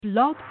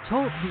Blog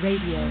Talk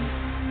Radio.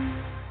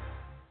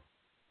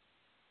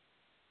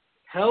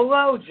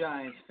 Hello,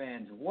 Giants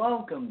fans.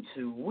 Welcome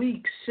to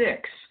Week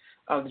 6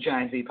 of the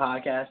Giants Beat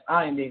Podcast.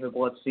 I am David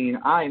Bloodstein.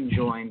 I am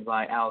joined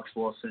by Alex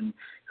Wilson,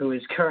 who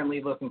is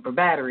currently looking for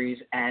batteries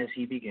as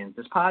he begins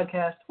this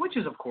podcast, which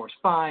is, of course,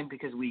 fine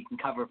because we can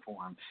cover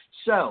for him.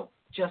 So,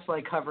 just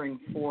like covering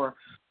for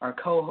our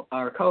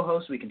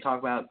co-host, we can talk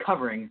about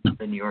covering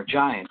the New York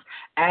Giants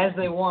as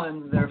they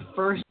won their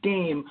first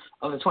game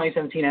of the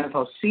 2017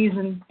 NFL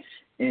season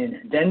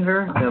in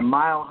Denver, the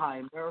Mile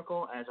High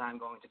Miracle, as I'm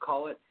going to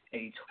call it,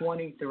 a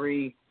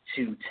 23-10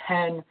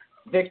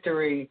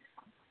 victory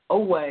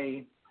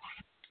away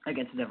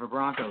against the Denver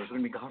Broncos. We're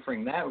going to be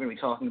covering that. We're going to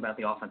be talking about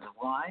the offensive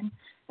line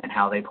and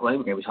how they play.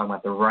 We're going to be talking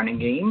about the running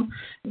game,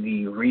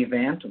 the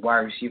revamped wide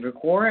receiver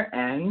core,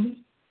 and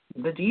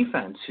the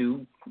defense,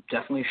 who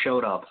definitely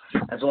showed up,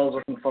 as well as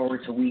looking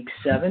forward to Week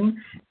 7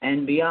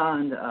 and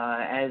beyond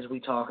as we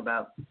talk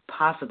about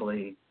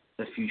possibly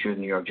the future of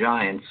the New York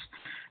Giants.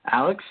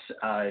 Alex,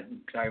 are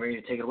you ready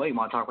to take it away? You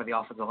want to talk about the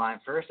offensive line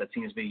first? That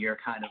seems to be your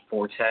kind of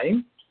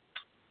forte.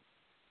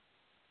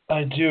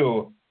 I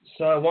do.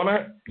 So I want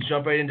to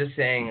jump right into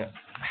saying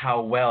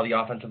how well the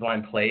offensive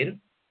line played,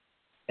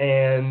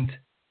 and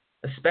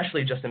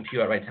especially Justin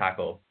Pugh at right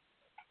tackle.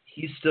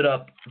 He stood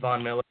up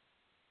Von Miller,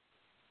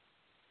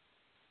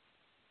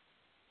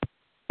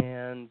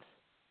 and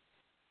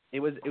it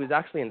was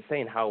actually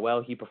insane how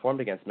well he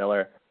performed against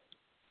Miller.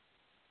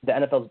 The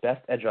NFL's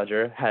best edge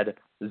rusher had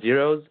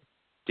zeros.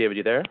 David,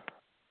 you there?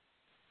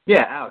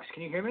 Yeah, Alex,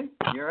 can you hear me?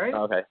 You all right?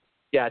 Okay.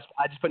 Yeah,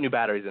 I just put new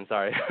batteries in.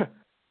 Sorry. All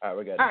right,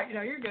 we're good. All right,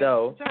 you're good.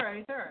 So, it's all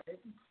right.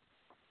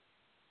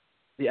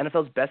 The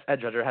NFL's best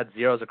edge rusher had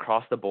zeros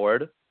across the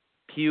board.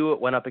 Pugh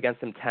went up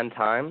against him 10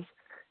 times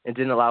and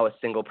didn't allow a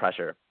single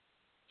pressure.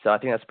 So I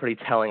think that's pretty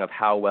telling of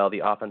how well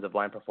the offensive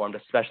line performed,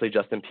 especially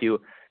Justin Pugh.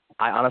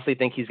 I honestly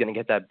think he's going to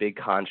get that big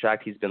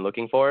contract he's been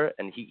looking for,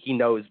 and he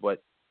knows what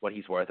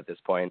he's worth at this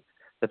point.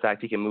 The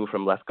fact he can move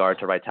from left guard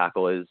to right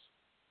tackle is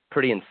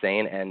pretty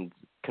insane, and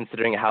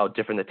considering how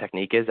different the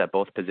technique is at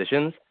both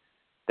positions,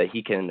 that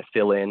he can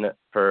fill in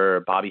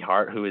for Bobby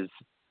Hart, who is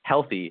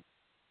healthy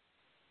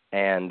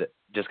and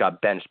just got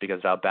benched because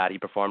of how bad he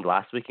performed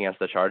last week against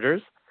the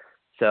Chargers.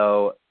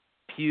 So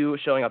Pugh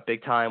showing up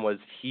big time was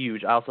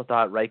huge. I also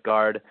thought right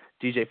guard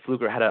DJ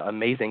Fluker had an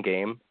amazing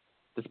game,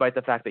 despite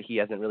the fact that he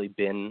hasn't really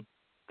been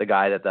the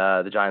guy that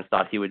the Giants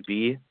thought he would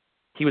be.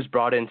 He was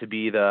brought in to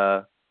be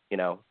the,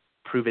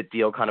 prove it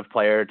deal kind of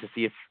player to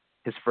see if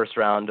his first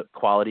round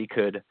quality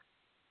could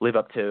live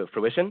up to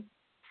fruition.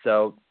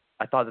 So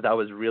I thought that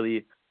was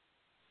really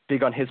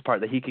big on his part,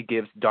 that he could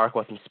give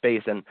Darkwa some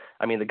space. And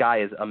I mean, the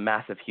guy is a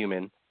massive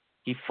human.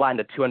 He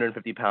flattened a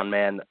 250-pound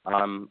man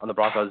on the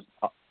Broncos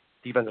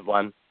defensive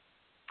line.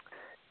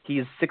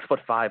 He's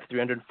 6'5",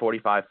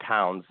 345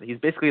 pounds. He's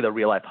basically the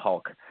real life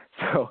Hulk.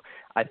 So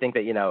I think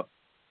that,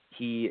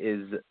 he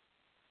is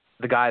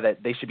the guy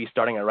that they should be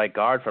starting at right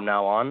guard from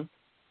now on.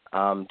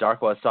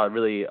 Darkwa saw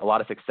really a lot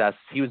of success.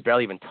 He was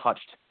barely even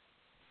touched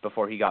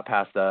before he got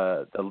past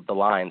the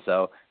line.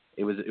 So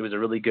it was a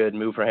really good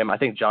move for him. I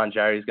think John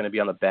Jarry is going to be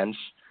on the bench,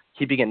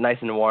 keeping it nice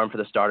and warm for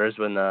the starters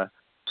when the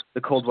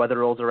cold weather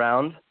rolls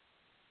around.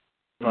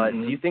 But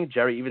do you think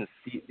Jerry even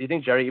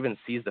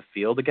sees the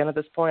field again at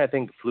this point? I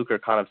think Fluker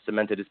kind of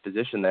cemented his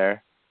position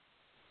there.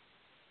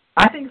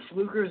 I think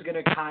Fluker is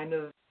going to kind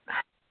of,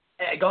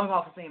 going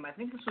off the theme, I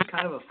think this was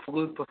kind of a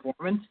fluke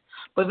performance.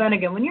 But then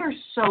again, when you're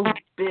so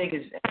big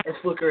as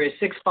Fluker is,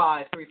 6'5",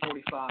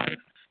 345,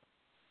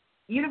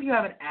 even if you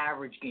have an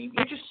average game,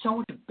 you're just so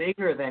much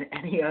bigger than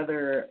any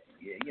other,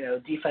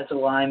 defensive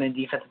lineman,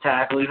 defensive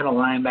tackle, even a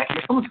linebacker.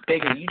 You're so much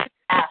bigger. You just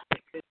have to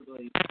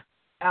physically.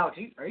 Alex,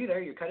 are you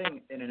there? You're cutting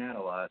in and out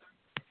a lot.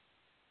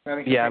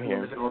 Yeah, I'm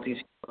here. Difficulties,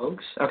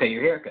 folks. Okay,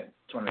 you're here? Good.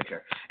 Just want to make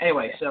sure.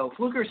 Anyway, so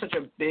Fluker is such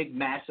a big,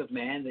 massive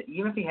man that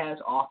even if he has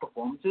off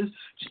performances,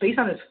 just based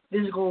on his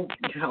physical,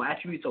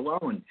 attributes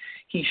alone,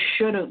 he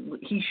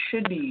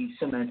should be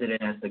cemented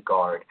in as the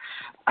guard.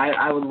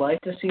 I would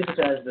like to see this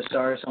as the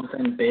start of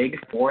something big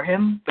for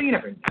him, but you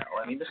never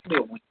know. I mean, this could be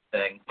a week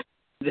thing.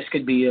 This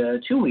could be a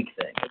 2-week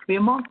thing. It could be a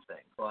month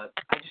thing. But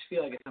I just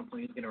feel like at some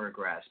point he's going to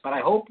regress. But I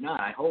hope not.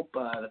 I hope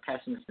the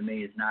pessimist in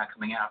me is not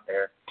coming out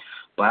there.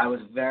 But I was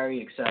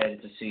very excited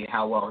to see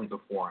how well he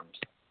performed.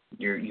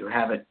 You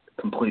have it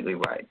completely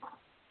right.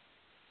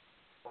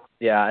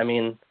 Yeah, I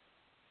mean,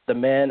 the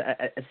man,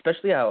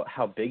 especially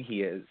how big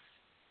he is,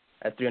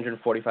 at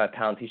 345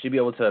 pounds, he should be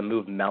able to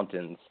move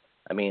mountains.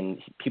 I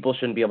mean, people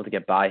shouldn't be able to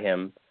get by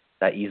him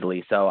that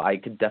easily. So I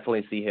could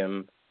definitely see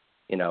him,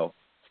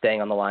 staying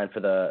on the line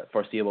for the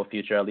foreseeable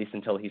future, at least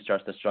until he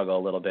starts to struggle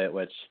a little bit,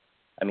 which,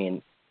 I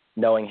mean,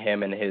 knowing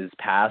him in his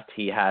past,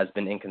 he has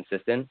been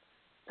inconsistent.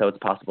 So it's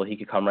possible he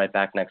could come right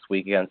back next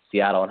week against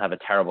Seattle and have a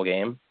terrible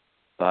game.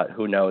 But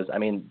who knows? I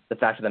mean, the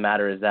fact of the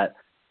matter is that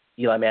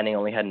Eli Manning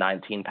only had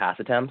 19 pass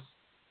attempts.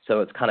 So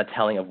it's kind of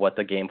telling of what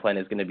the game plan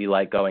is going to be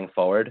like going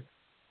forward.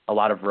 A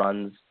lot of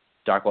runs.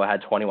 Darkwa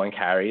had 21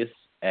 carries,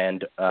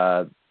 and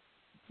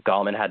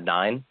Gallman had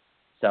 9.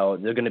 So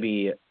they're going to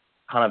be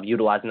kind of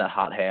utilizing that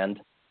hot hand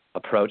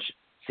approach,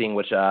 seeing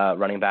which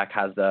running back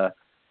has the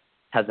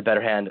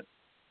better hand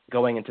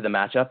going into the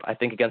matchup. I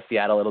think against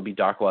Seattle, it'll be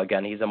Darkwa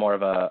again. He's more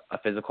of a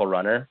physical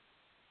runner,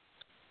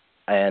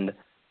 and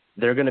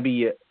they're going to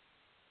be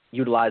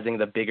utilizing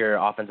the bigger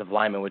offensive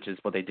lineman, which is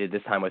what they did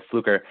this time with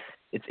Fluker.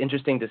 It's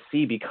interesting to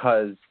see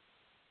because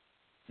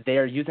they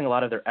are using a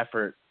lot of their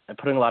effort and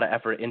putting a lot of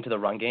effort into the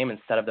run game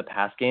instead of the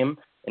pass game.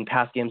 In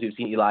past games, we've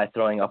seen Eli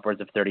throwing upwards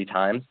of 30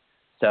 times.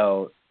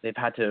 So they've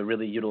had to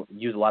really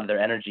use a lot of their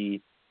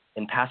energy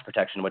in pass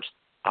protection, which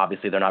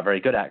obviously they're not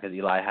very good at because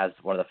Eli has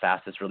one of the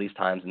fastest release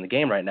times in the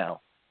game right now.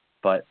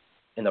 But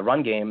in the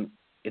run game,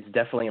 it's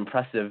definitely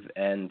impressive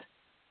and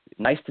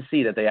nice to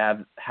see that they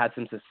have had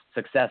some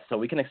success. So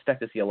we can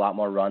expect to see a lot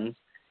more runs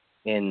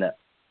in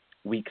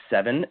Week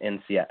 7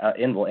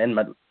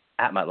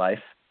 at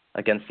MetLife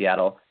against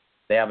Seattle.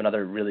 They have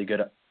another really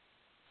good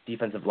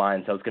defensive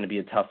line, so it's going to be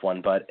a tough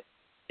one. But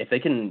if they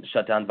can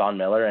shut down Von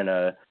Miller and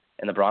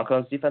the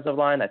Broncos defensive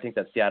line, I think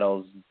that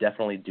Seattle's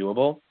definitely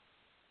doable.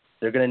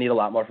 They're going to need a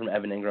lot more from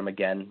Evan Ingram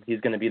again. He's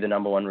going to be the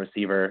number one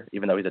receiver,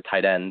 even though he's a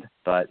tight end,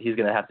 but he's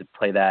going to have to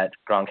play that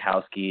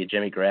Gronkowski,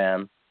 Jimmy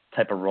Graham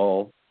type of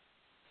role.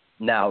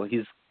 Now,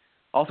 he's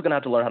also going to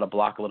have to learn how to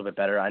block a little bit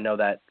better. I know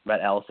that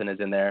Rhett Ellison is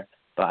in there,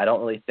 but I don't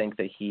really think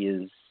that he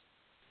is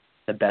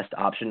the best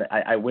option.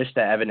 I wish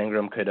that Evan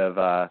Ingram could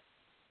have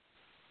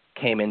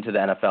came into the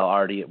NFL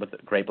already with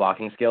great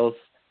blocking skills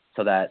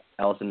so that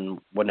Ellison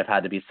wouldn't have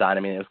had to be signed.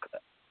 I mean,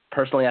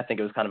 personally, I think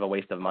it was kind of a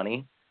waste of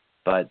money.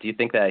 But do you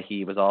think that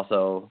he was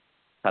also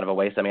kind of a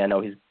waste? I mean, I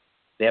know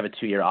they have a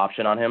 2-year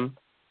option on him,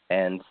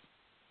 and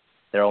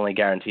they're only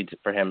guaranteed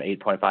for him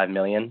 $8.5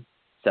 million.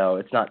 So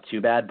it's not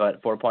too bad,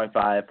 but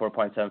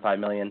 $4.75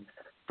 million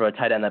for a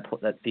tight end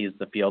that sees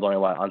the field only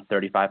on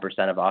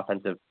 35% of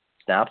offensive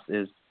snaps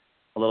is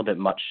a little bit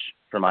much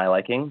for my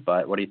liking.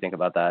 But what do you think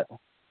about that?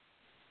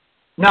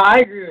 No, I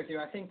agree with you.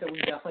 I think that we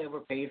definitely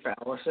overpaid for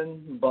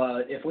Ellison,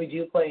 but if we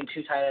do play in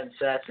 2 tight end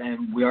sets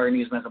and we are going to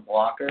use him as a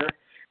blocker,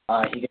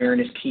 he can earn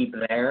his keep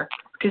there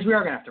because we are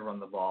going to have to run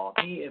the ball.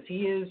 If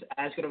he is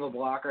as good of a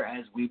blocker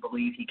as we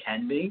believe he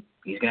can be,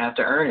 he's going to have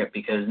to earn it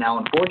because now,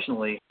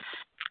 unfortunately,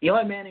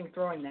 Eli Manning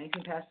throwing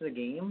 19 passes a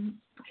game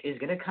is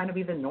going to kind of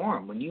be the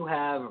norm. When you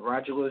have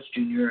Roger Lewis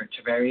Jr.,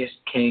 Tavarius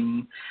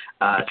King,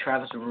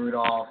 Travis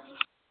Rudolph,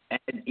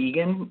 Ed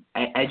Egan,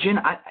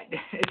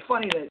 it's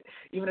funny that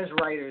even as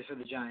writers for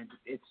the Giants,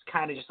 it's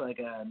kind of just like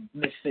a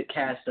misfit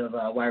cast of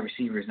wide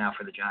receivers now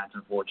for the Giants,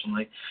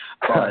 unfortunately.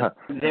 But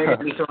they're going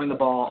to be throwing the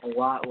ball a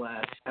lot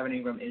less. Evan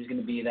Ingram is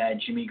going to be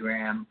that Jimmy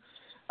Graham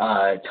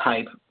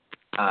type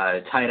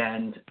tight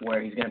end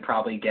where he's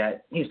probably going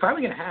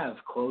to have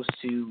close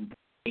to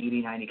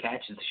 80, 90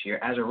 catches this year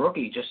as a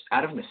rookie, just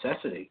out of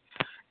necessity.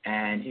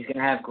 And he's going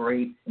to have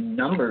great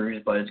numbers,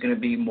 but it's going to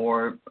be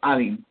more,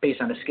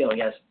 based on the skill.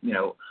 He has,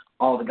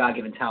 all the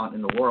God-given talent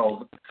in the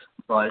world,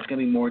 but it's going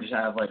to be more just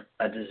out of, like,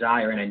 a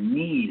desire and a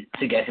need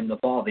to get him the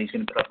ball that he's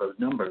going to put up those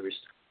numbers,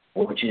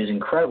 which is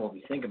incredible if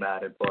you think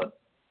about it. But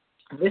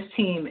this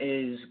team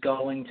is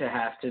going to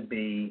have to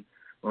be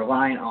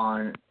relying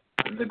on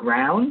the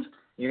ground.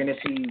 You're going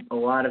to see a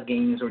lot of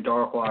games where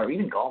Darkwa or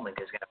even Gallman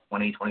is going to have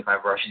 20, 25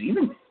 rushes,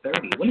 even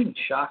 30. It wouldn't even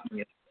shock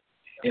me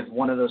if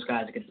one of those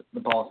guys gets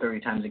the ball 30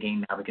 times a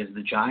game now, because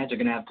the Giants are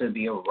going to have to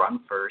be a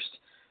run-first,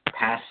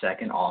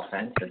 pass-second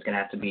offense. That's going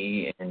to have to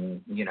be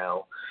in,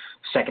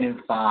 2nd and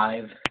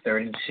 5,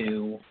 3rd and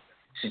 2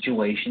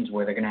 situations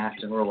where they're going to have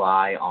to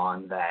rely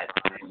on that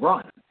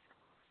run.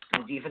 The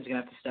defense is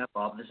going to have to step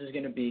up. This is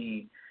going to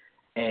be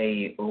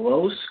a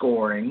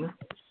low-scoring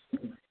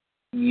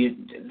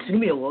it's going to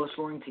be a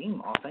low-scoring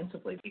team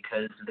offensively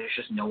because there's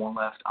just no one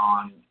left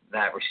on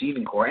that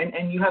receiving core.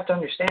 And you have to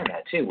understand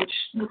that, too, which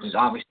is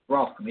obviously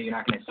rough. You're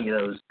not going to see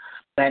those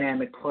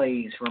dynamic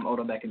plays from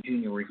Odell Beckham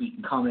Jr. where he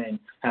can come in,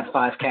 have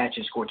 5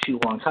 catches, score 2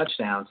 long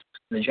touchdowns,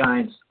 and the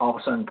Giants all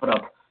of a sudden put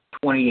up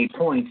 28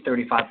 points,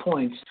 35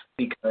 points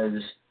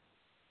because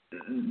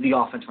the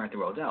offense ran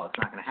through Odell.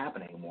 It's not going to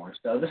happen anymore.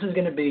 So this is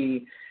going to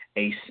be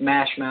a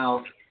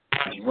smash-mouth,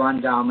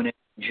 run-dominant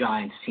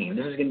Giants team.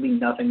 This is going to be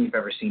nothing we've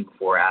ever seen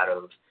before out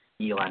of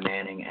Eli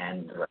Manning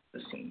and the rest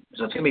of the team.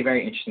 So it's going to be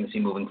very interesting to see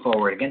moving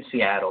forward against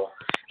Seattle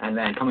and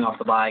then coming off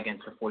the bye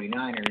against the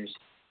 49ers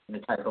and the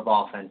type of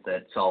offense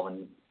that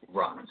Sullivan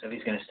runs. If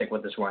he's going to stick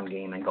with this run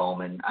game and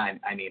Gallman,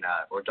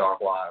 or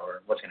Darkwa,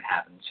 or what's going to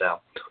happen. So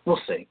we'll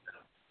see.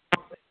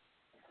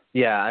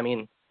 Yeah,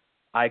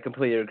 I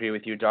completely agree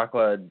with you.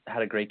 Darkwa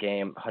had a great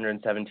game,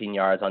 117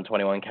 yards on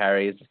 21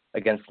 carries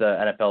against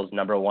the NFL's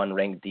number 1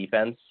 ranked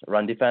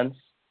run defense.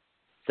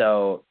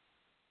 So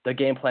the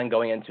game plan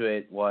going into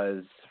it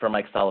was, for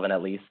Mike Sullivan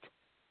at least,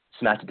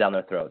 smash it down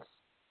their throats.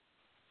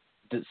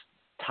 Just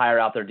tire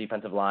out their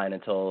defensive line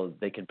until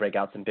they could break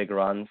out some big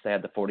runs. They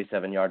had the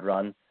 47-yard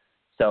run.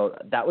 So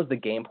that was the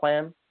game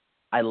plan.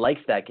 I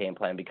liked that game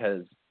plan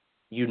because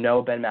Ben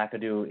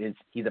McAdoo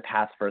he's a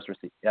pass-first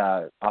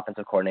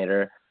offensive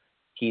coordinator.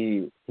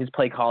 His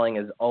play calling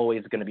is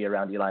always going to be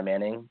around Eli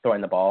Manning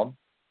throwing the ball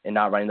and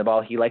not running the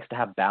ball. He likes to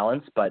have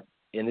balance, but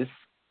in this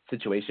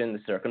situation,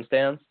 this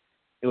circumstance,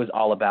 it was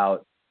all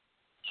about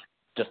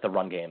just the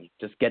run game.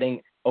 Just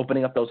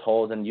opening up those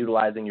holes and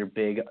utilizing your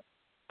big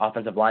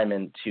offensive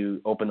linemen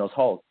to open those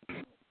holes.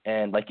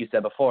 And like you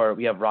said before,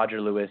 we have Roger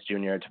Lewis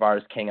Jr.,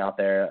 Tavares King out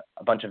there,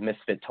 a bunch of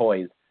misfit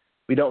toys.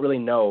 We don't really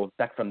know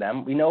back from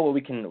them. We know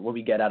what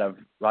we get out of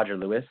Roger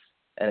Lewis,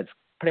 and it's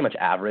pretty much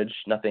average,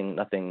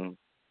 nothing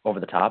over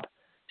the top.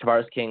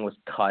 Tavares King was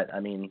cut. I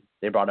mean,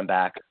 they brought him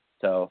back,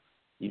 so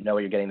you know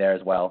what you're getting there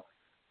as well.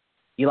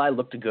 Eli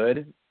looked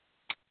good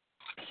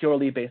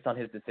purely based on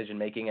his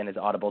decision-making and his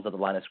audibles at the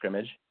line of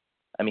scrimmage.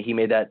 I mean, he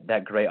made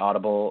that great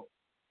audible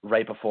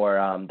right before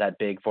that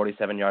big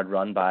 47-yard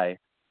run by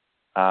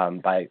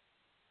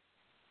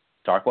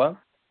Darkwa.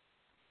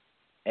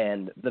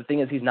 And the thing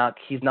is, he's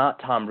not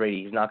Tom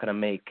Brady. He's not going to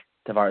make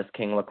Tavares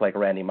King look like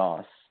Randy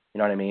Moss. You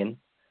know what I mean?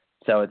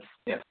 So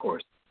yeah, of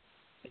course.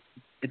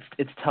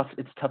 It's tough.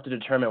 It's tough to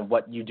determine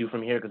what you do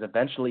from here because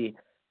eventually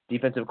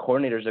defensive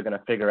coordinators are going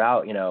to figure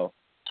out,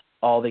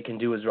 all they can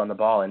do is run the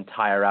ball and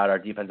tire out our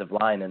defensive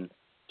line and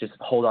just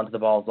hold on to the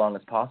ball as long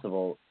as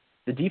possible.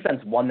 The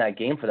defense won that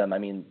game for them. I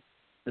mean,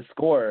 the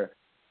score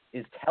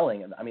is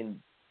telling. I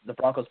mean, the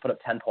Broncos put up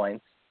 10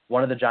 points.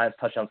 One of the Giants'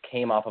 touchdowns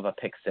came off of a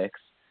pick six.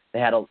 They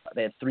had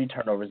 3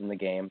 turnovers in the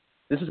game.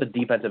 This was a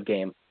defensive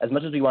game. As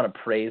much as we want to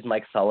praise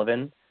Mike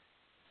Sullivan,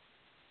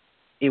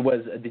 it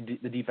was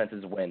the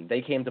defense's win.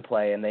 They came to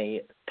play and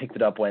they picked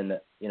it up when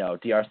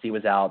DRC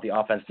was out. The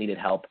offense needed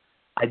help.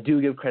 I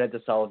do give credit to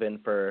Sullivan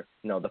for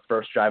the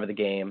first drive of the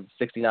game,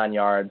 69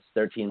 yards,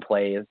 13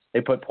 plays.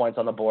 They put points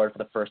on the board for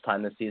the first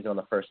time this season on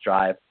the first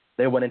drive.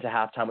 They went into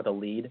halftime with a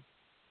lead.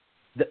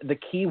 The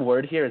key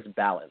word here is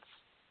balance.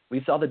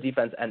 We saw the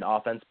defense and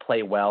offense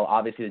play well.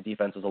 Obviously, the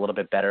defense was a little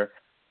bit better,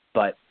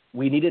 but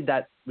we needed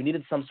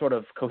some sort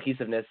of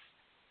cohesiveness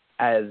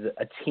as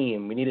a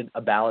team. We needed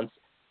a balance,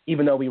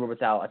 even though we were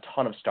without a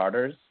ton of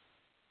starters.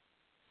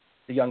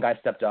 The young guys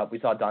stepped up. We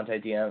saw Dante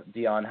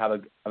Dion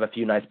have a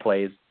few nice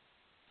plays,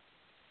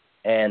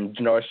 and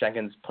Janoris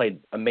Jenkins played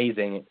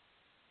amazing,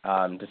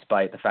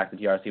 despite the fact that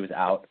DRC was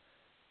out.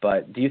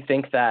 But do you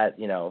think that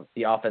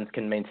the offense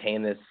can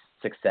maintain this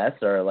success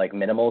or like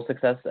minimal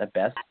success at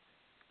best?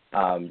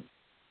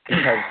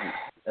 Because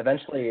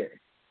eventually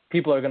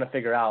people are going to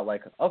figure out,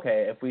 like,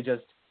 okay, if we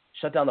just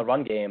shut down the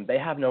run game, they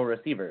have no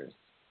receivers,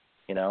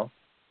 No,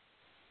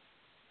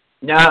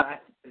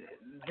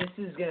 this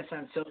is going to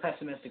sound so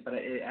pessimistic, but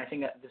I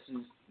think that this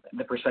is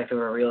the perspective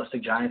of a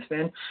realistic Giants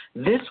fan.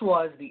 This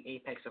was the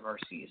apex of our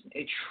season.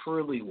 It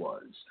truly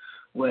was.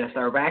 With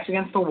our backs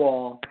against the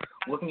wall,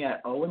 looking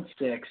at 0-6,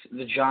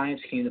 the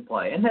Giants came to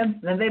play. And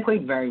then they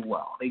played very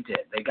well. They did.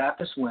 They got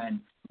this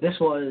win. This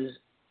was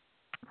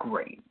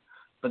great.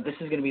 But this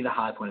is going to be the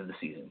high point of the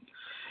season.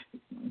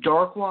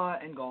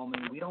 Darkwa and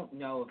Gallman, we don't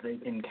know if they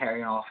can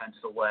carry an offense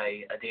the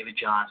way a David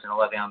Johnson, a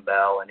Le'Veon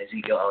Bell, and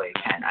Ezekiel Elliott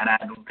can. And I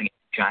don't think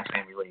the Giants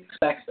fan really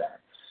expects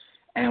that.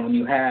 And when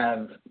you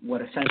have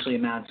what essentially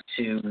amounts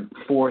to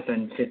 4th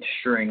and 5th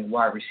string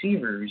wide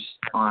receivers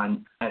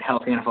on a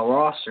healthy NFL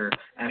roster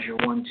as your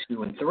 1,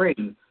 2, and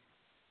 3,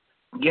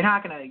 you're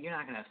not gonna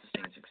have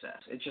sustained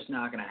success. It's just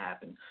not gonna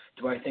happen.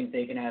 Do I think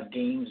they can have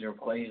games or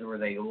plays where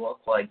they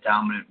look like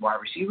dominant wide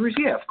receivers?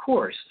 Yeah, of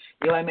course.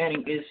 Eli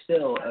Manning is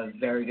still a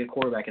very good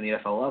quarterback at the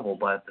NFL level,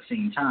 but at the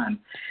same time,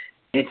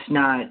 it's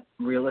not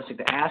realistic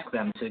to ask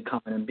them to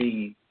come in and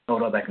be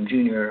Odell Beckham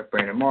Jr.,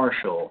 Brandon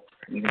Marshall,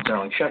 even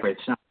Sterling Shepard.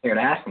 It's not fair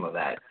to ask them of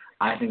that.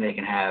 I think they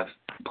can have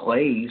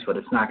plays, but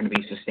it's not going to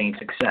be sustained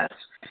success.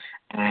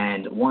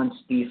 And once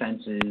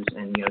defenses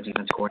and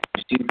defense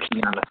coordinators do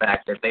key on the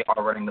fact that they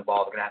are running the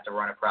ball, they're going to have to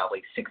run it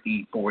probably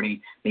 60-40,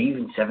 maybe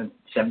even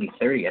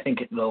 70-30. I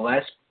think the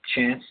last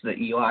opportunity that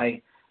Eli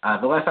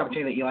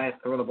has to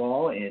throw the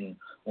ball in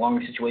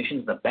longer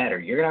situations, the better.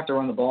 You're going to have to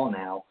run the ball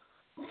now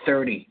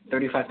 30,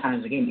 35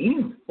 times a game,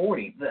 even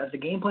 40. The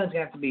game plan is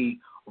going to have to be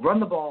run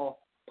the ball,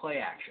 play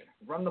action.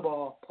 Run the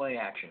ball, play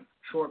action.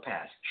 Short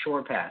pass,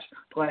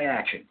 play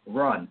action,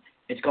 run.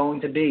 It's not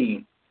going to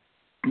be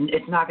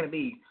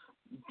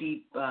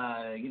deep,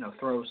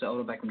 throws to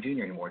Odell Beckham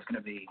Jr. anymore. It's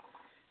going to be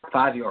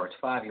 5 yards,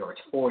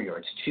 4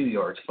 yards, 2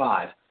 yards,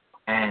 5.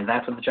 And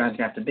that's what the Giants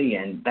have to be.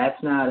 And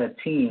that's not a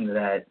team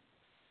that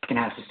can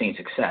have sustained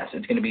success.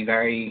 It's going to be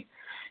very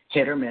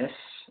hit or miss.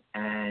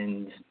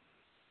 And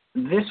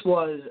this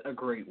was a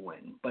great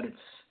win. But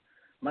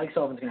Mike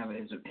Sullivan's going to have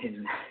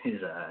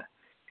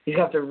he's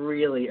got to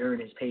really earn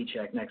his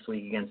paycheck next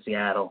week against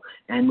Seattle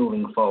and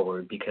moving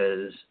forward,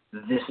 because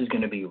this is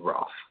going to be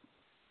rough.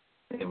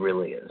 It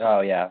really is.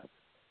 Oh, yeah.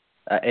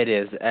 It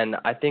is. And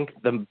I think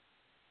the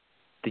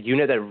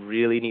unit that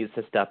really needs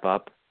to step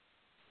up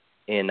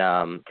in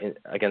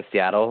against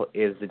Seattle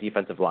is the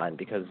defensive line,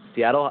 because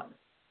Seattle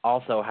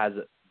also has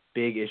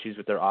big issues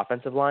with their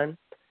offensive line.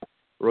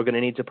 We're going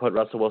to need to put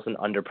Russell Wilson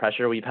under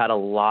pressure. We've had a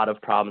lot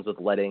of problems with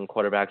letting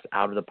quarterbacks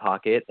out of the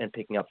pocket and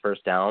picking up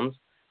first downs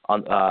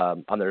on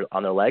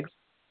their legs.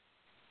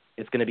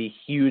 It's going to be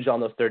huge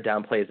on those third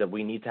down plays that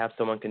we need to have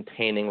someone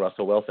containing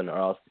Russell Wilson, or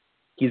else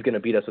he's going to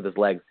beat us with his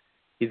legs.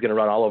 He's going to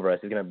run all over us.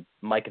 He's going to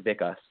Mike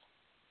Vick us,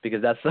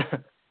 because that's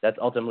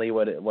ultimately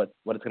what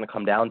it's going to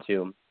come down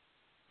to,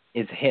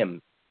 is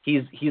him.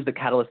 He's the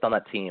catalyst on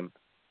that team.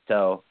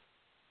 So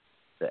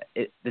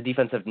the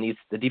defense needs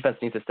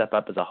to step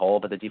up as a whole,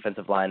 but the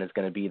defensive line is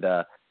going to be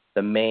the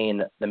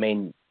main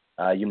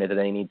unit that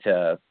they need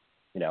to,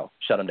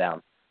 shut them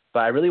down.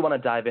 But I really want to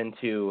dive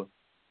into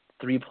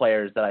 3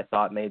 players that I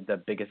thought made the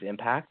biggest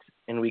impact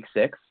in Week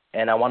 6,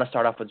 and I want to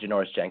start off with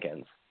Janoris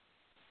Jenkins.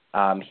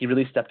 He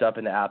really stepped up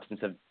in the absence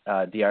of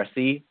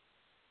DRC.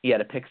 He had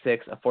a pick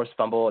 6, a forced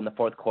fumble in the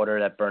fourth quarter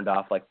that burned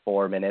off like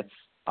 4 minutes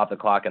off the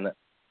clock,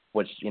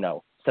 which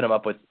set him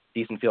up with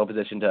decent field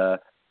position to,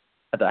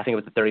 I think it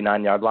was the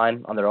 39-yard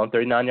line, on their own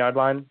 39-yard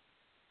line.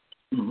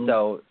 Mm-hmm.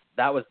 So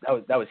that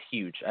was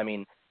huge. I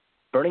mean,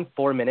 burning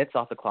 4 minutes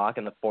off the clock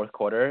in the fourth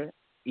quarter,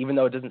 even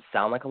though it doesn't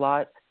sound like a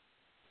lot,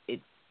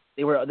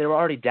 they were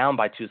already down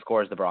by 2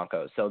 scores, the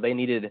Broncos. So they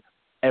needed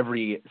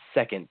every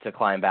second to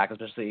climb back,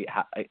 especially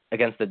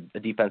against the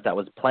defense that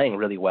was playing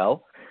really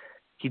well.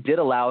 He did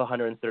allow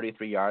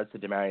 133 yards to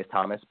Demaryius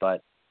Thomas,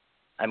 but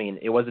I mean,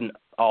 it wasn't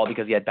all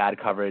because he had bad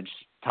coverage.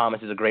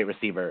 Thomas is a great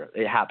receiver.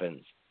 It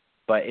happens.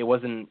 But it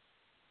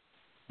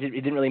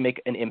didn't really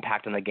make an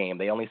impact on the game.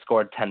 They only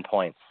scored 10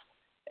 points.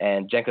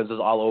 And Jenkins was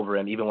all over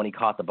him. Even when he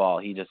caught the ball,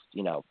 he just,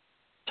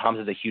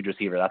 Thomas is a huge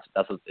receiver.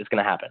 That's what it's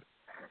going to happen.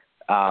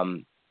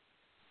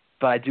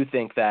 But I do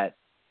think that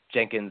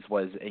Jenkins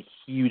was a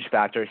huge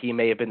factor. He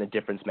may have been the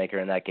difference maker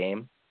in that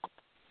game.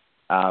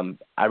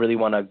 I really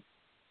want to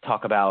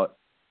talk about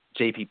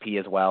JPP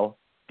as well,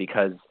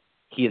 because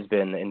he has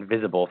been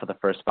invisible for the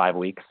first 5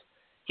 weeks.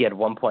 He had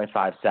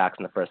 1.5 sacks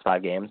in the first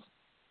 5 games.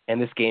 In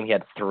this game, he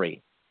had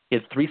 3. He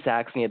had 3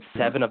 sacks, and he had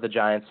 7 of the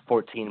Giants'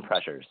 14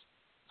 pressures.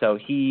 So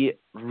he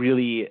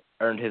really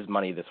earned his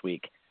money this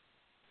week.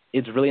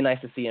 It's really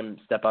nice to see him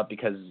step up,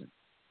 because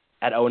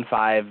at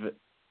 0-5,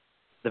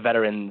 the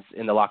veterans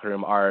in the locker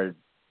room are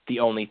the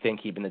only thing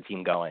keeping the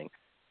team going.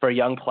 For a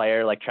young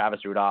player like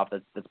Travis Rudolph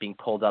that's being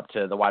pulled up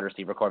to the wide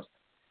receiver corps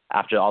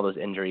after all those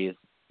injuries,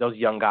 those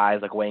young guys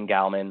like Wayne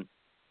Gallman,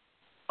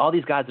 all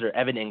these guys that are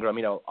Evan Ingram,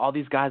 all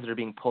these guys that are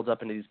being pulled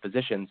up into these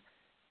positions,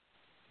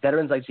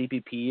 veterans like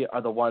GPP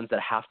are the ones that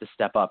have to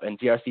step up, and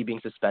DRC being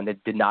suspended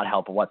did not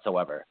help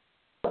whatsoever.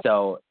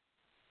 So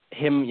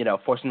him,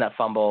 forcing that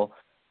fumble,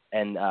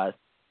 and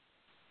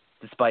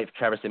despite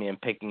Trevor Siemian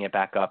picking it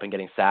back up and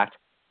getting sacked,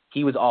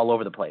 he was all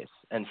over the place,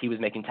 and he was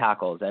making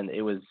tackles, and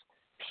it was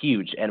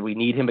huge, and we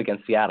need him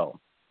against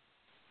Seattle.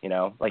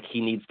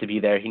 He needs to be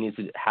there. He needs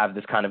to have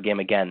this kind of game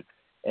again.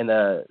 And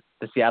the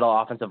Seattle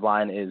offensive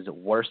line is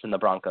worse than the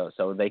Broncos,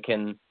 so they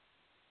can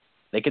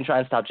try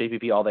and stop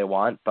JPP all they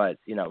want, but,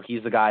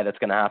 he's the guy that's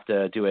going to have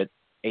to do it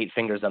 8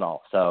 fingers and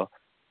all. So,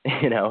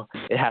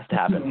 it has to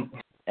happen.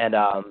 And,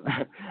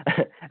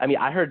 I mean,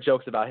 I heard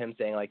jokes about him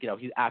saying,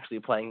 he's actually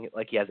playing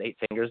like he has 8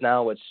 fingers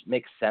now, which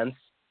makes sense.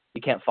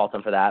 You can't fault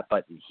him for that,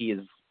 but he's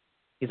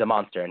a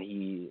monster, and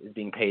he is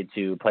being paid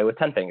to play with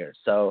 10 fingers.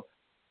 So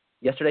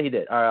yesterday he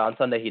did, or on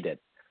Sunday he did.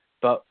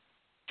 But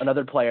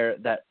another player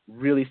that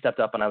really stepped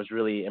up and I was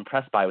really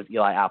impressed by was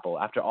Eli Apple.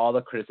 After all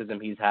the criticism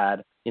he's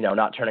had,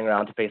 not turning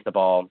around to face the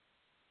ball,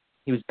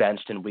 he was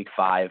benched in Week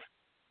 5.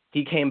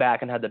 He came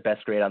back and had the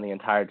best grade on the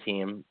entire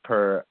team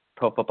per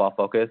Pro Football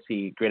Focus.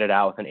 He graded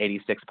out with an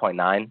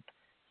 86.9.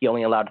 He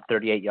only allowed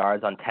 38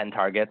 yards on 10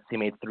 targets. He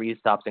made 3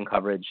 stops in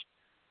coverage.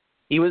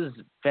 He was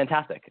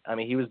fantastic. I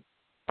mean, he was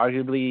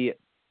arguably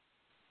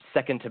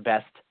second to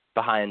best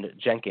behind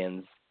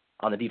Jenkins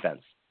on the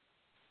defense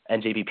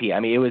and JPP. I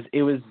mean,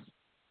 it was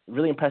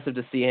really impressive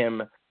to see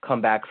him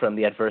come back from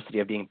the adversity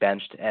of being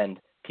benched and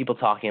people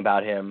talking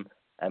about him.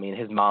 I mean,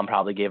 his mom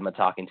probably gave him a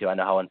talking to. I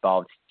know how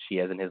involved she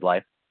is in his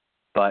life,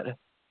 but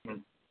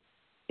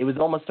I was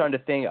almost starting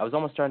to think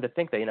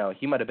that,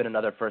 he might have been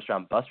another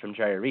first-round bust from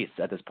Jerry Reese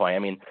at this point. I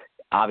mean,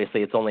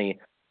 obviously it's only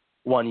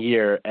 1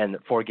 year and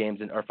 5 games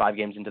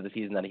into the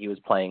season that he was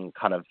playing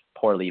kind of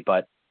poorly,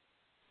 but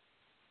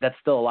that's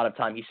still a lot of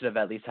time. He should have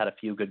at least had a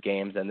few good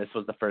games, and this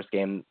was the first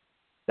game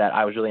that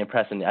I was really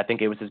impressed, and I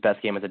think it was his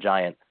best game as a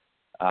Giant.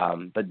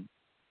 But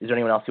is there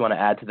anyone else you want to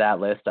add to that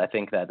list? I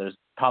think that there's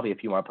probably a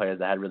few more players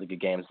that had really good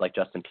games, like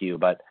Justin Pugh,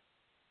 but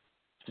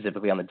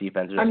specifically on the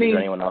defense, is there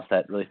anyone else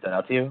that really stood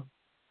out to you?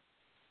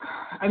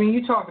 I mean,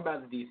 you talked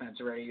about the defense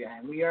already,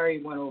 and we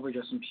already went over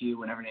Justin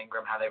Pugh and Evan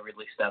Ingram, how they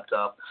really stepped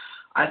up.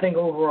 I think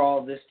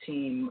overall this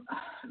team,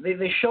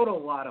 they showed a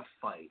lot of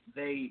fight.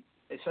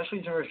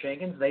 Especially Janoris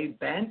Jenkins, they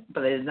bent,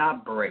 but they did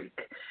not break.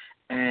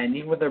 And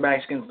even with their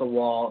backs against the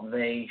wall,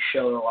 they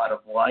showed a lot of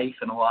life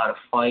and a lot of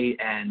fight,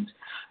 and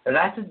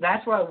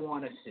that's what I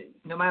want to see.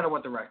 No matter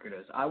what the record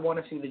is, I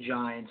want to see the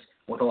Giants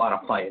with a lot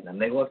of fight in them.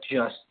 They looked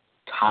just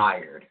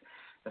tired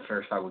the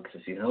first 5 weeks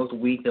of the season. They looked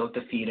weak, they looked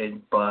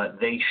defeated, but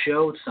they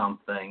showed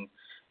something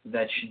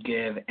that should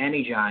give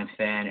any Giants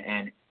fan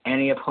and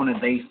any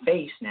opponent they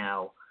face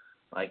now,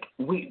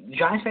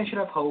 Giants fans should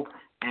have hope,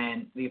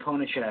 and the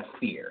opponent should have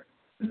fear.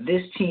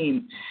 This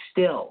team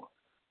still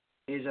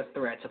is a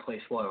threat to play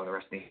spoiler the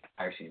rest of the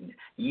entire season.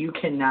 You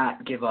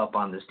cannot give up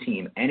on this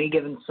team. Any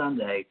given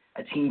Sunday,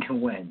 a team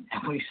can win,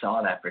 and we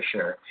saw that for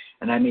sure.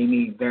 And that made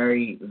me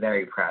very,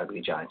 very proud to be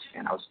a Giants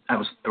fan. I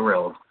was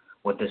thrilled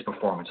with this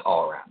performance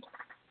all around.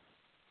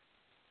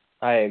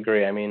 I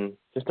agree. I mean,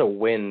 just a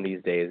win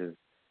these days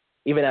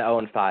even at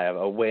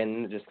 0-5, a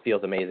win just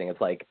feels amazing.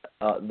 It's like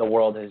the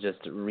world has just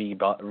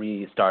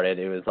restarted.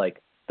 It was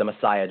like the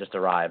Messiah just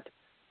arrived,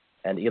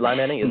 and Eli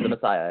Manning is the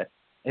Messiah.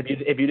 If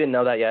you didn't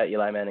know that yet,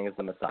 Eli Manning is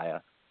the Messiah.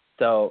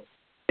 So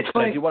if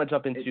you want to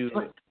jump into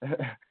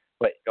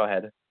wait, go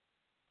ahead.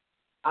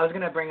 I was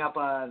going to bring up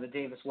the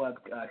Davis Webb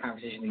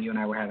conversation that you and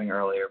I were having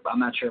earlier, but I'm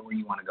not sure where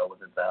you want to go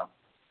with it, though.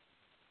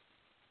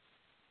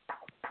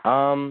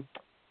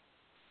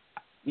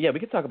 Yeah, we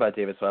could talk about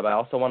Davis Webb. I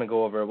also want to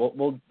go over.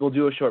 We'll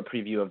do a short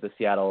preview of the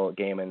Seattle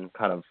game and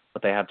kind of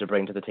what they have to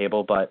bring to the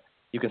table. But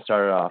you can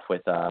start it off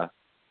with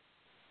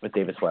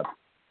Davis Webb.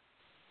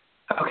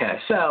 Okay,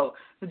 so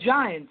the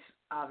Giants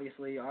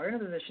obviously are in a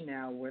position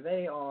now where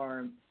they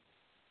are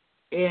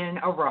in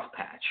a rough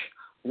patch.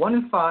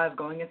 1-5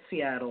 going at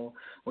Seattle,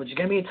 which is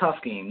going to be a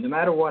tough game. No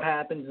matter what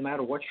happens, no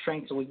matter what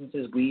strengths or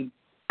weaknesses we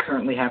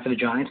currently have for the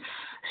Giants,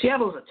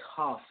 Seattle is a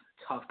tough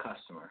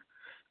customer.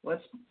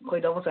 Let's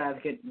play devil's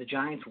advocate. The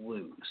Giants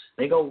lose.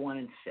 They go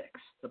 1-6.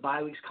 The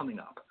bye week's coming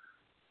up.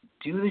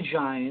 Do the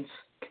Giants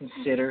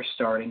consider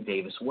starting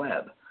Davis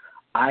Webb?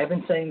 I've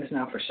been saying this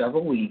now for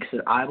several weeks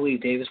that I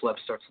believe Davis Webb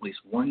starts at least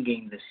one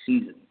game this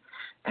season.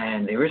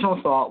 And the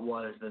original thought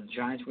was that the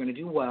Giants were going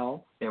to do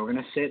well. They were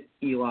going to sit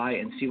Eli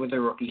and see what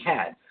their rookie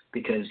had,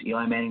 because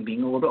Eli Manning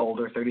being a little bit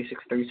older, 36,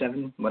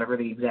 37, whatever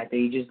the exact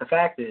age is, the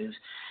fact is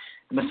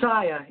the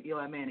Messiah,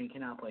 Eli Manning,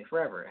 cannot play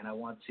forever. And I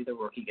want to see the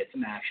rookie get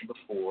some action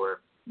before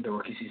the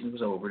rookie season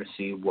was over to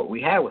see what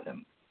we had with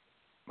him.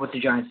 With the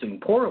Giants doing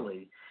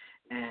poorly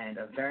and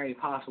a very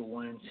possible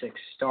 1-6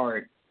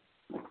 start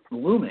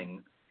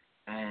looming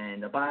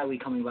and a bye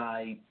week coming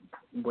by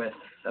with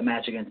a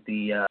match against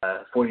the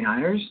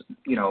 49ers,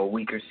 a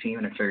weaker team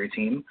and a inferior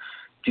team,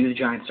 do the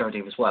Giants start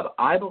Davis Webb?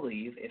 I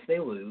believe if they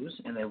lose,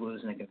 and they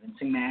lose in a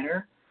convincing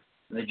manner,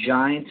 the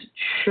Giants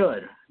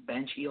should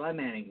bench Eli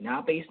Manning,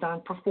 not based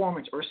on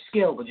performance or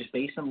skill, but just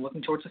based on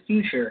looking towards the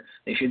future.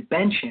 They should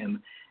bench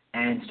him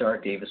and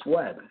start Davis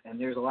Webb. And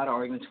there's a lot of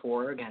arguments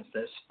for or against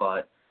this,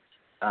 but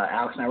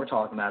Alex and I were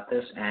talking about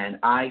this, and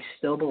I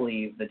still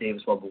believe that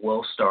Davis Webb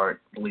will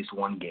start at least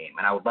one game.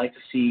 And I would like to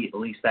see at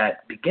least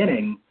that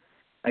beginning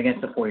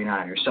against the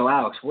 49ers. So,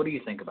 Alex, what do you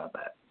think about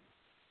that?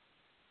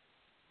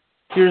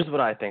 Here's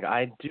what I think.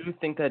 I do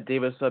think that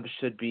Davis Webb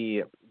should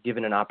be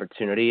given an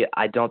opportunity.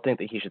 I don't think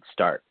that he should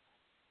start.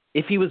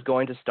 If he was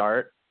going to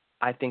start,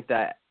 I think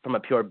that from a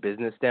pure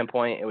business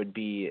standpoint, it would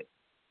be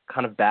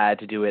kind of bad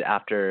to do it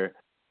after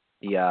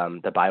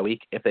the bye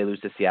week if they lose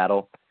to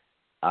Seattle.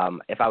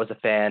 If I was a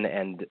fan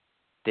and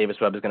Davis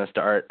Webb is going to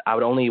start, I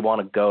would only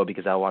want to go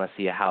because I want to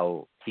see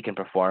how he can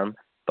perform.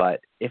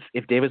 But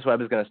if Davis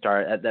Webb is going to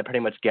start, that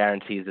pretty much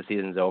guarantees the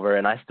season's over,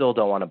 and I still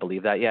don't want to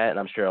believe that yet, and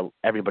I'm sure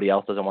everybody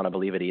else doesn't want to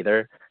believe it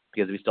either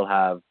because we still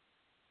have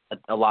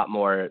a lot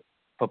more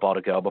football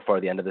to go before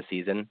the end of the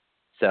season.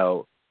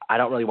 So I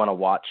don't really want to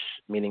watch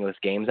meaningless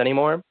games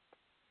anymore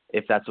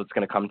if that's what's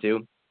going to come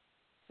to.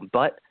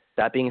 But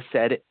that being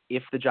said,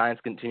 if the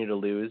Giants continue to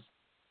lose,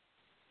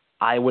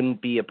 I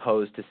wouldn't be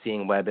opposed to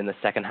seeing Webb in the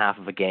second half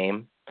of a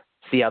game,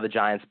 see how the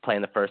Giants play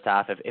in the first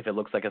half. If it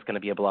looks like it's going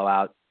to be a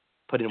blowout,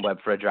 put in Webb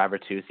for a drive or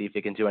two, see if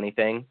he can do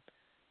anything.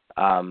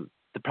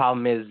 The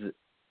problem is,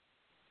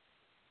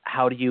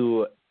 how do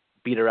you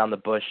beat around the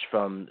bush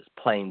from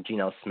playing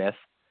Geno Smith?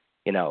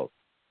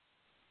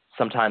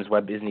 Sometimes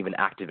Webb isn't even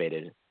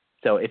activated.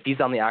 So if he's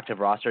on the active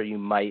roster, you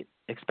might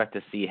expect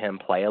to see him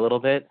play a little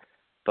bit.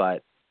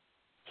 But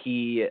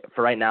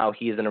for right now,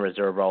 he's in a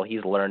reserve role.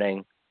 He's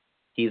learning.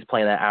 He's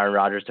playing that Aaron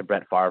Rodgers to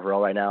Brett Favre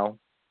role right now.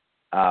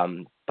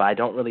 But I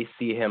don't really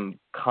see him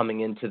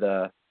coming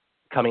into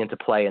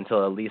play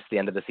until at least the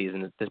end of the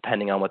season,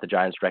 depending on what the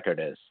Giants' record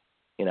is,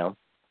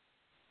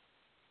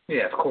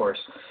 Yeah, of course.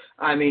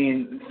 I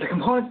mean, the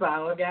components that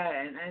I look at,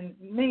 and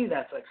maybe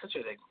that's like such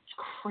a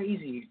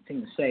crazy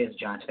thing to say as a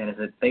Giants fan, is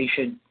that they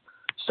should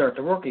start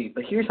the rookie.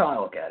 But here's how I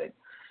look at it.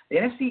 The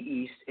NFC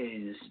East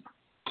is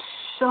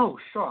so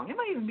strong. It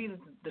might even be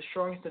the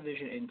strongest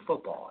division in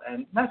football,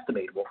 and that's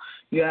debatable.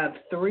 You have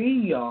three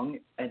young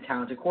and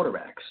talented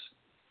quarterbacks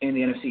in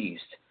the NFC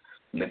East.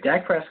 You have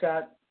Dak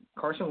Prescott,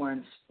 Carson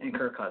Wentz, and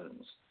Kirk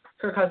Cousins.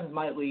 Kirk Cousins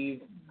might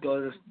leave, go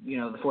to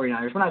the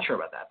 49ers. We're not sure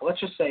about that, but let's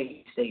just say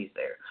he stays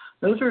there.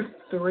 Those are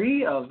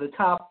three of the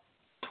top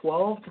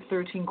 12 to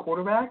 13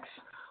 quarterbacks,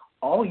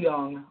 all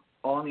young,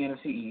 all in the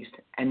NFC East,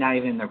 and not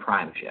even in their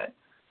primes yet.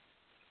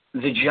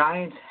 The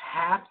Giants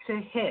have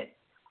to hit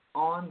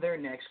on their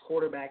next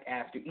quarterback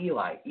after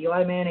Eli.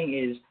 Eli Manning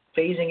is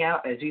phasing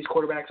out as these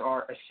quarterbacks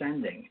are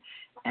ascending.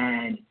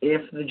 And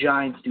if the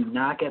Giants do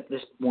not get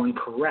this one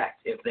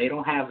correct, if they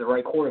don't have the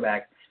right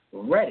quarterback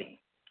ready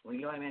when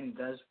Eli Manning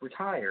does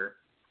retire,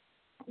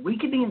 we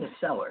could be in the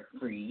cellar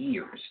for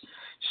years.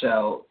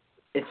 So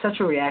it's such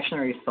a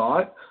reactionary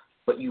thought,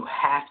 but you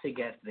have to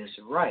get this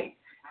right.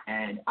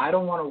 And I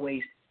don't want to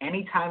waste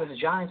any time as a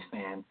Giants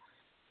fan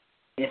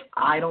if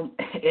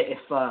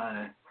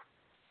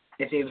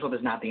Davis Webb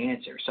is not the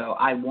answer. So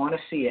I want to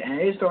see it, and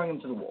it is throwing him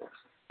to the wolves.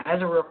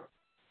 As a rookie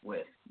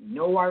with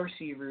no wide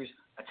receivers,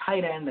 a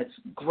tight end that's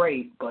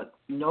great, but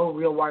no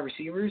real wide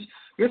receivers,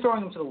 you're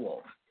throwing him to the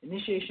wolves.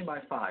 initiation by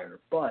fire.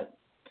 But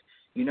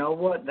you know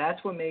what?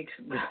 That's what makes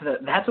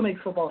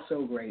football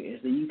so great,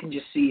 is that you can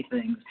just see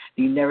things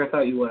that you never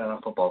thought you would on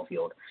a football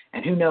field.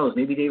 And who knows?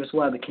 Maybe Davis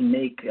Webb can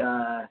make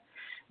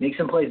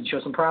some plays and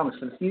show some promise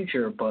for the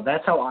future. But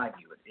that's how I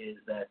view it, is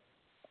that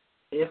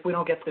if we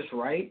don't get this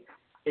right,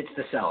 it's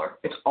the seller.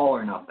 It's all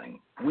or nothing.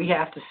 We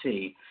have to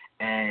see.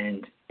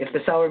 And if the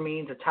seller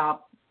means a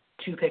top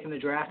 2 pick in the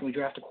draft and we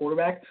draft a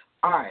quarterback,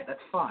 all right,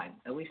 that's fine.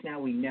 At least now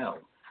we know.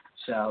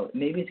 So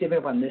maybe it's giving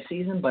up on this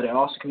season, but it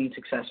also can mean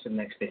success for the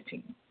next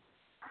 15.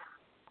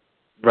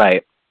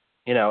 Right.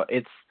 You know,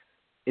 it's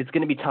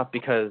going to be tough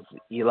because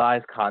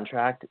Eli's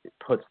contract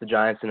puts the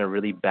Giants in a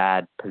really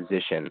bad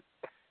position.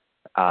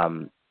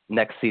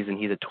 Next season,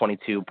 he's a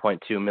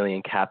 $22.2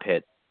 million cap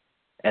hit,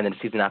 and then the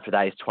season after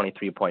that, he's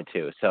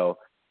 $23.2. So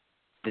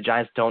the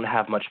Giants don't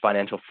have much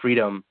financial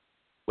freedom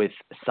with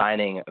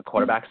signing a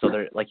quarterback. So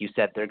they're, like you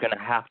said, they're going to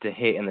have to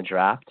hit in the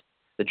draft.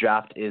 The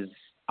draft is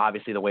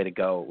obviously the way to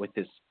go with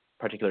this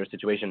particular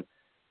situation,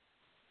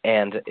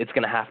 and it's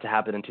going to have to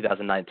happen in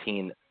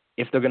 2019.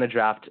 If they're going to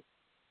draft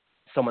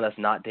someone that's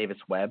not Davis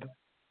Webb,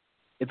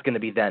 it's going to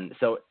be then.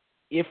 So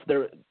it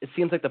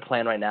seems like the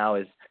plan right now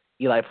is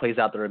Eli plays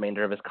out the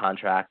remainder of his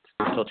contract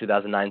until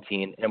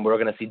 2019, and we're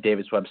going to see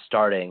Davis Webb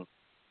starting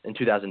in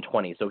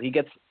 2020. So he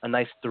gets a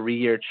nice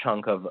 3-year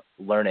chunk of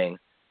learning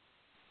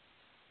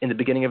in the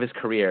beginning of his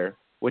career,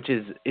 which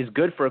is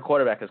good for a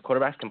quarterback, because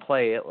quarterbacks can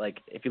play,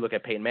 like if you look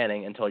at Peyton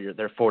Manning, until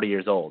they're 40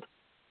 years old.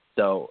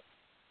 So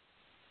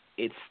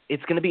it's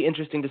going to be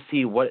interesting to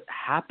see what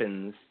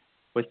happens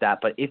with that.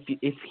 But if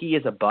he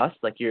is a bust,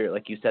 like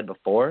you said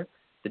before,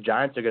 the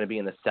Giants are going to be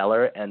in the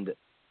cellar, and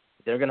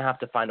they're going to have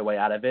to find a way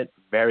out of it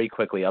very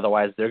quickly.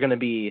 Otherwise, they're going to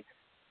be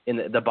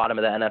in the bottom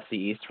of the NFC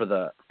East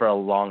for a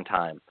long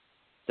time.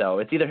 So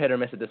it's either hit or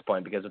miss at this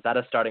point, because without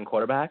a starting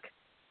quarterback,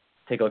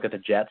 take a look at the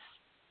Jets,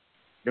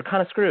 you're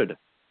kind of screwed,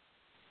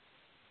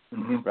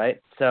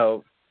 right?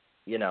 So,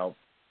 you know,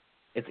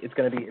 it's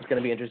going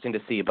to be interesting to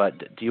see.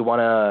 But do you want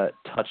to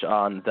touch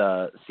on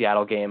the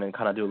Seattle game and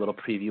kind of do a little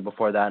preview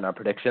before that and our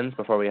predictions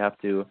before we have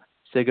to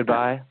say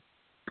goodbye?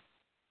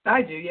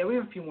 I do. Yeah, we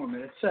have a few more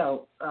minutes.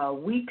 So,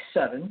 Week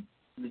 7,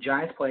 the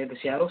Giants play the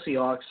Seattle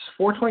Seahawks,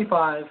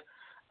 4:25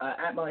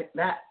 at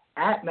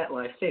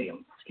MetLife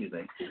Stadium. Excuse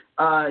me.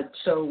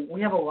 So we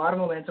have a lot of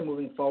momentum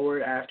moving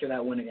forward after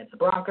that win against the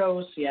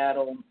Broncos.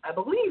 Seattle, I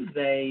believe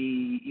they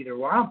either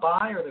were on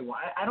bye or they won.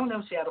 I don't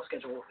know Seattle's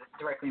schedule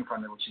directly in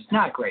front of them, which is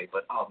not great,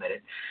 but I'll admit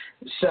it.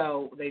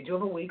 So they do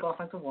have a weak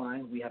offensive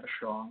line. We have a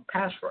strong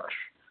pass rush.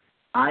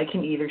 I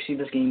can either see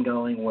this game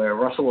going where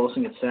Russell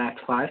Wilson gets sacked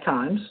 5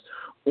 times,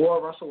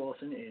 or Russell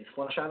Wilson is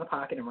flush out of the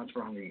pocket and runs for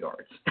 100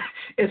 yards.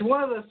 It's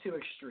one of those two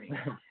extremes.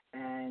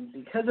 And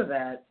because of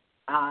that,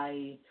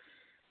 I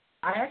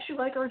actually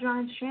like our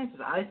Giants'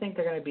 chances. I think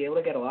they're going to be able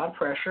to get a lot of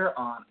pressure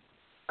on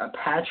a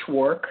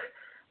patchwork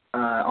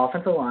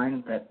offensive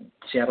line that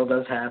Seattle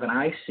does have, and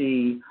I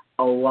see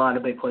a lot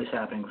of big plays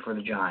happening for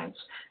the Giants.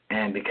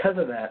 And because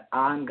of that,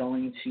 I'm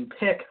going to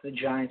pick the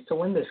Giants to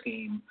win this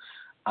game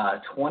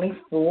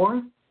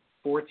 24-14.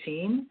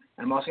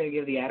 I'm also going to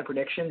give the added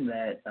prediction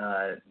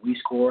that we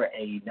score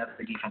another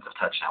defensive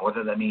touchdown,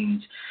 whether that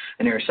means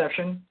an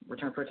interception,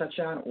 return for a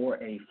touchdown,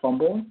 or a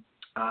fumble,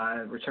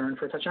 return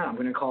for a touchdown. I'm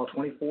going to call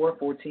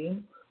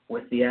 24-14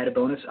 with the added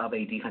bonus of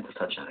a defensive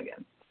touchdown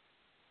again.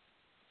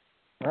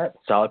 All right,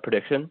 solid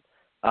prediction.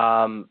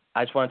 I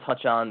just want to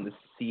touch on the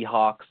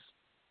Seahawks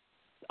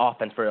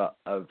offense for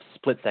a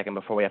split second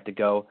before we have to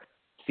go.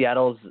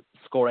 Seattle's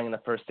scoring in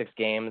the first 6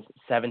 games,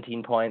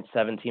 17 points,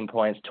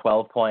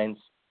 12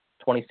 points,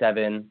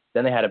 27.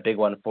 Then they had a big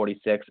one,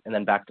 46, and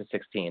then back to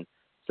 16.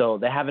 So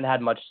they haven't had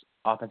much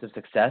offensive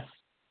success.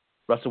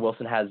 Russell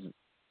Wilson has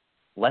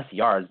less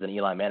yards than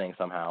Eli Manning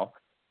somehow.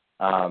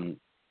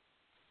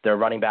 Their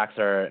running backs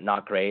are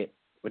not great,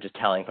 which is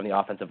telling from the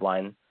offensive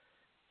line.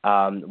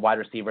 Wide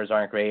receivers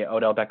aren't great.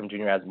 Odell Beckham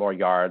Jr. has more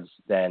yards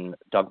than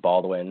Doug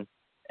Baldwin,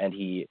 and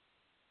he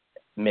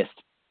missed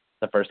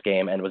the first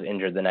game and was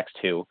injured the next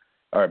 2,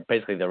 or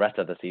basically the rest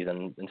of the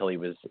season until he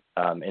was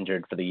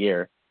injured for the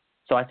year.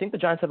 So I think the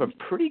Giants have a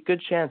pretty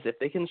good chance. If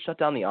they can shut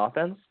down the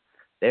offense,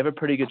 they have a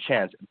pretty good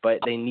chance, but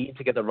they need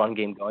to get the run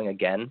game going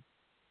again.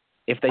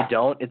 If they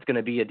don't, it's going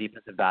to be a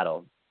defensive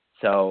battle.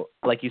 So,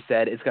 like you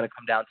said, it's going to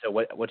come down to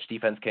which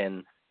defense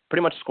can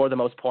pretty much score the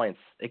most points.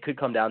 It could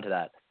come down to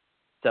that.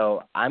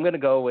 So I'm going to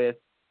go with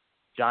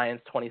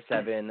Giants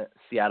 27,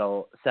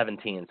 Seattle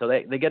 17. So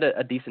they get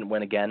a decent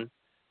win again,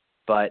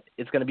 but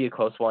it's going to be a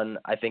close one,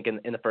 I think, in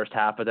the first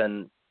half. But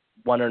then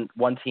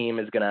one team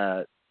is going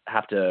to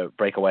have to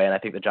break away, and I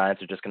think the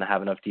Giants are just going to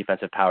have enough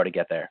defensive power to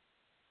get there.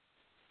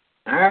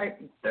 All right,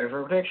 there's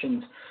our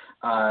predictions.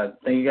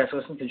 Thank you guys for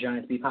listening to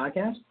Giants Beat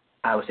Podcast.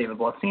 I was David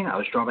Bloodstein. I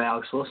was joined by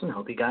Alex Wilson.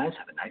 Hope you guys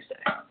have a nice day.